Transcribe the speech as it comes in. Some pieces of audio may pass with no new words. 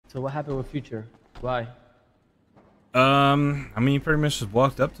So what happened with Future? Why? I mean, he pretty much just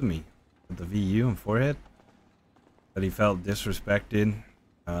walked up to me with the VU and forehead. That he felt disrespected.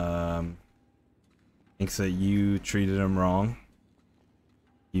 Thinks that you treated him wrong.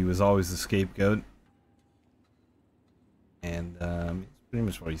 He was always the scapegoat. And that's pretty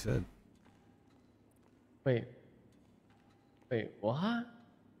much what he said. Wait. Wait, what?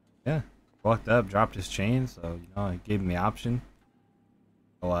 Yeah. Walked up, dropped his chain, so, you know, I gave him the option.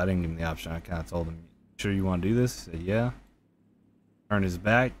 Well, I didn't give him the option. I kind of told him, sure you want to do this? He said, yeah. Turned his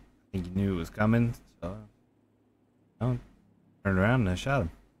back. I think he knew it was coming, so, you know, turned around and I shot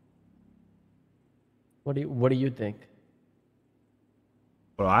him. What do you think?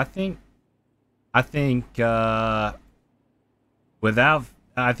 Well, I think without,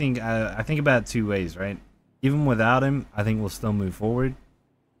 I think about it two ways, right? Even without him, I think we'll still move forward.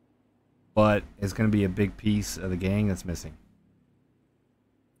 But it's going to be a big piece of the gang that's missing.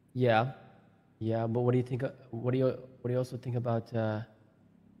 Yeah. Yeah, but what do you think what do you also think about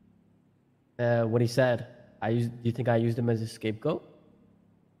what he said? Do you think I used him as a scapegoat?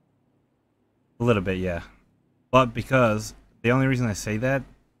 A little bit, yeah. But because the only reason I say that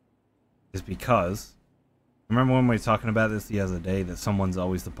is because remember when we were talking about this the other day that someone's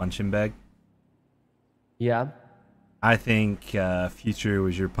always the punching bag? Yeah. I think Future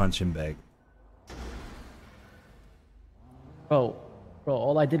was your punching bag. Bro,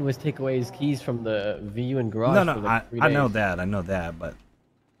 all I did was take away his keys from the VU and garage No, for like 3 days. I know that, but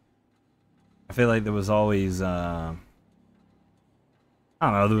I feel like there was always I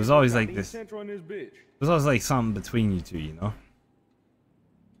don't know, there was always like this. There was always like something between you two, you know?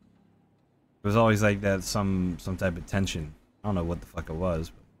 There was always like that some type of tension. I don't know what the fuck it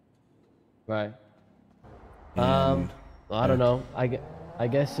was, but Right. and, I don't know. I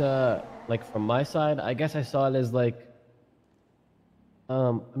guess like from my side, I guess I saw it as like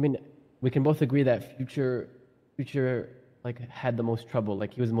I mean, we can both agree that Future like had the most trouble.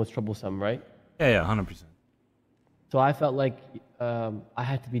 Like he was the most troublesome, right? yeah, 100%. So I felt like I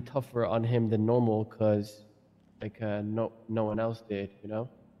had to be tougher on him than normal because like no one else did, you know?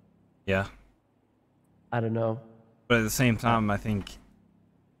 Yeah. I don't know. But at the same time, I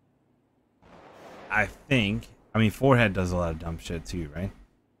mean, Forehead does a lot of dumb shit too, right?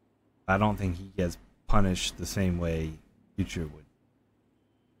 I don't think he gets punished the same way Future would.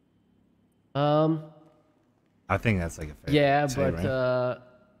 I think that's like a fair Yeah, say, but right?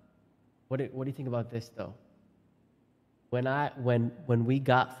 what do you think about this though? When we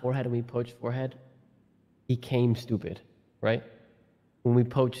got Forehead and we poached Forehead, he came stupid, right? When we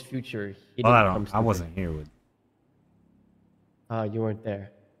poached Future, he Well, didn't come stupid. I wasn't here with. You weren't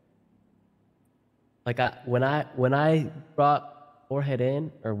there. Like when I brought Forehead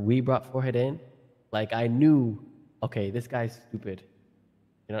in, or we brought Forehead in, like I knew, okay, this guy's stupid.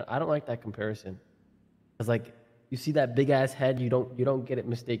 You know, I don't like that comparison. Cause like you see that big ass head, you don't get it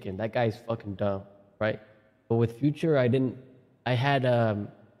mistaken. That guy's fucking dumb, right? But with Future, I had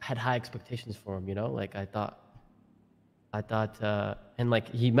high expectations for him. You know, like I thought, and like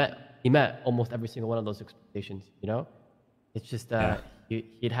he met almost every single one of those expectations. You know, it's just Yeah.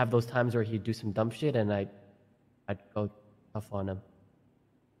 he'd have those times where he'd do some dumb shit, and I'd go tough on him.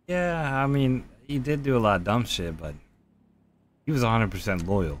 Yeah, I mean, he did do a lot of dumb shit, but he was 100%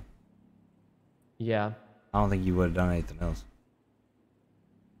 loyal. Yeah. I don't think he would have done anything else.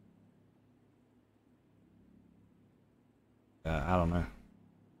 I don't know.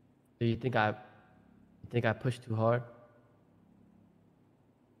 Do you think I pushed too hard?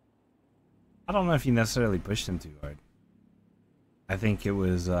 I don't know if you necessarily pushed him too hard. I think it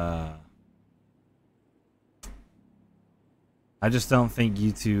was, I just don't think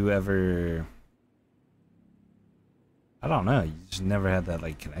you two ever, I don't know, you just never had that,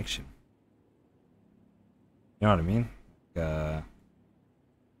 like, connection. You know what I mean?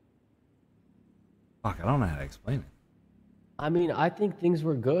 Fuck, I don't know how to explain it. I mean, I think things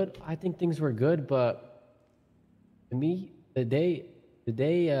were good. But to me, the day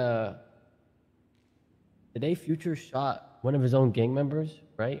Future shot one of his own gang members,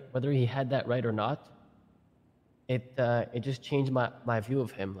 right? Whether he had that right or not, it just changed my view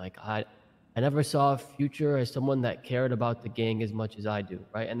of him. Like I never saw Future as someone that cared about the gang as much as I do,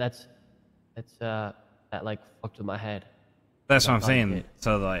 right? And that like fucked with my head. That's Like, what I'm saying.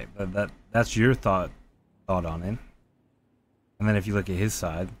 So like that's your thought on it. And then if you look at his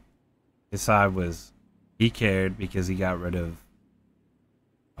side was he cared because he got rid of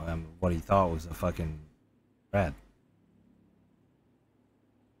what he thought was a fucking rat.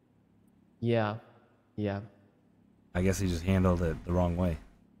 Yeah. I guess he just handled it the wrong way.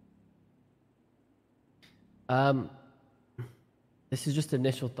 this is just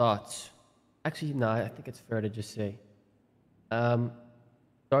initial thoughts. Actually, no, I think it's fair to just say. Um,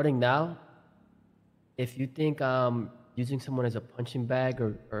 Starting now, if you think using someone as a punching bag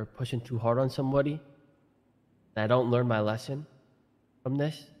or pushing too hard on somebody, and I don't learn my lesson from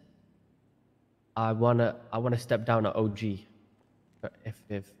this, I wanna step down to OG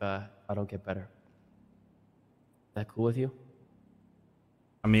if I don't get better. Is that cool with you?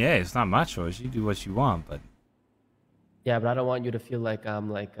 I mean, hey, it's not my choice. You do what you want, but Yeah, but I don't want you to feel like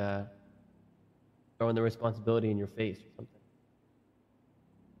I'm like throwing the responsibility in your face or something.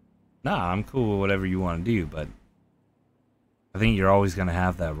 nah, I'm cool with whatever you want to do. But I think you're always gonna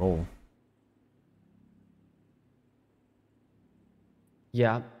have that role.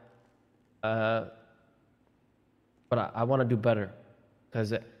 Yeah, uh, but I want to do better,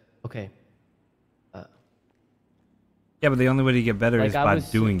 because okay, uh, Yeah, but the only way to get better like is by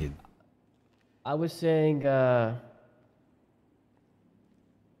doing it. I was saying,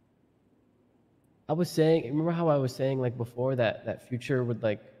 remember how I was saying like before that future would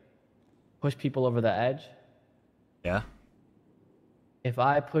like push people over the edge? Yeah. If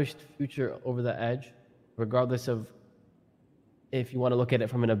I pushed future over the edge, regardless of if you want to look at it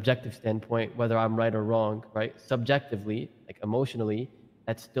from an objective standpoint, whether I'm right or wrong, right? Subjectively, like emotionally,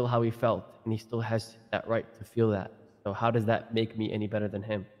 that's still how he felt, and he still has that right to feel that. So how does that make me any better than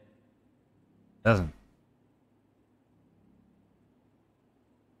him? Doesn't.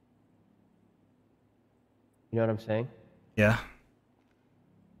 You know what I'm saying? Yeah.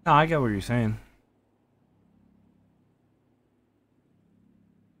 No, I get what you're saying.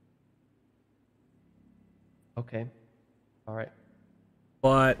 Okay. All right.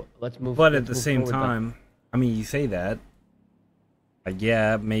 But Let's move. at Let's the move same forward then. time, I mean, you say that. Like,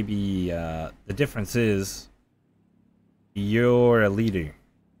 yeah, maybe the difference is you're a leader,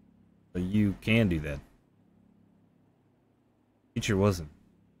 so you can do that. Teacher wasn't.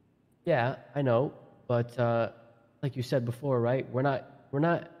 Yeah, I know, but like you said before, right? We're not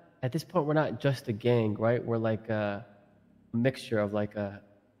at this point. We're not just a gang, right? We're like a mixture of like a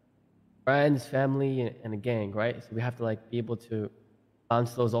friends, family, and a gang, right? So we have to like be able to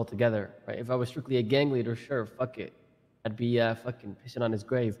balance those all together, right? If I was strictly a gang leader, sure, fuck it, I'd be fucking pissing on his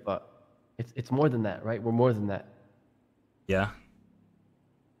grave. But it's more than that, right? We're more than that. Yeah.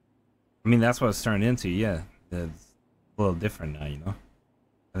 I mean, that's what it's turned into. Yeah, it's a little different now. You know.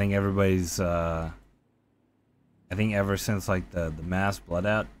 I think everybody's. I think ever since like the mass blood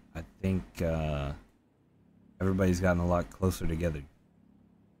out, I think everybody's gotten a lot closer together.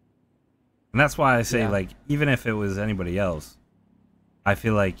 And that's why I say, Yeah, like, even if it was anybody else, I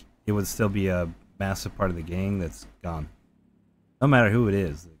feel like it would still be a massive part of the gang that's gone. No matter who it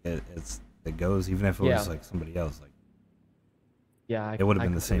is, it goes. Even if it yeah, was like somebody else, like yeah. it would have I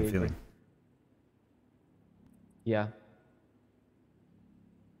been the same completely agree. feeling. Yeah.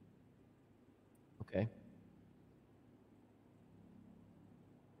 Okay.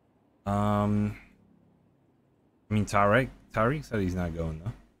 Um, I mean, Tariq said he's not going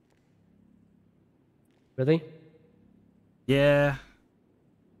though. Really? Yeah,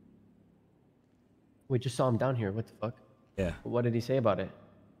 We just saw him down here. What the fuck? yeah. What did he say about it?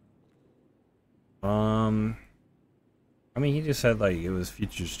 Um, I mean, he just said like it was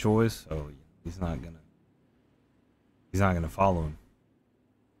Future's choice, so he's not gonna follow him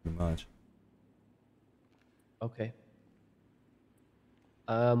pretty much. Okay.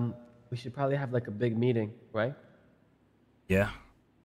 We should probably have like a big meeting, right? Yeah,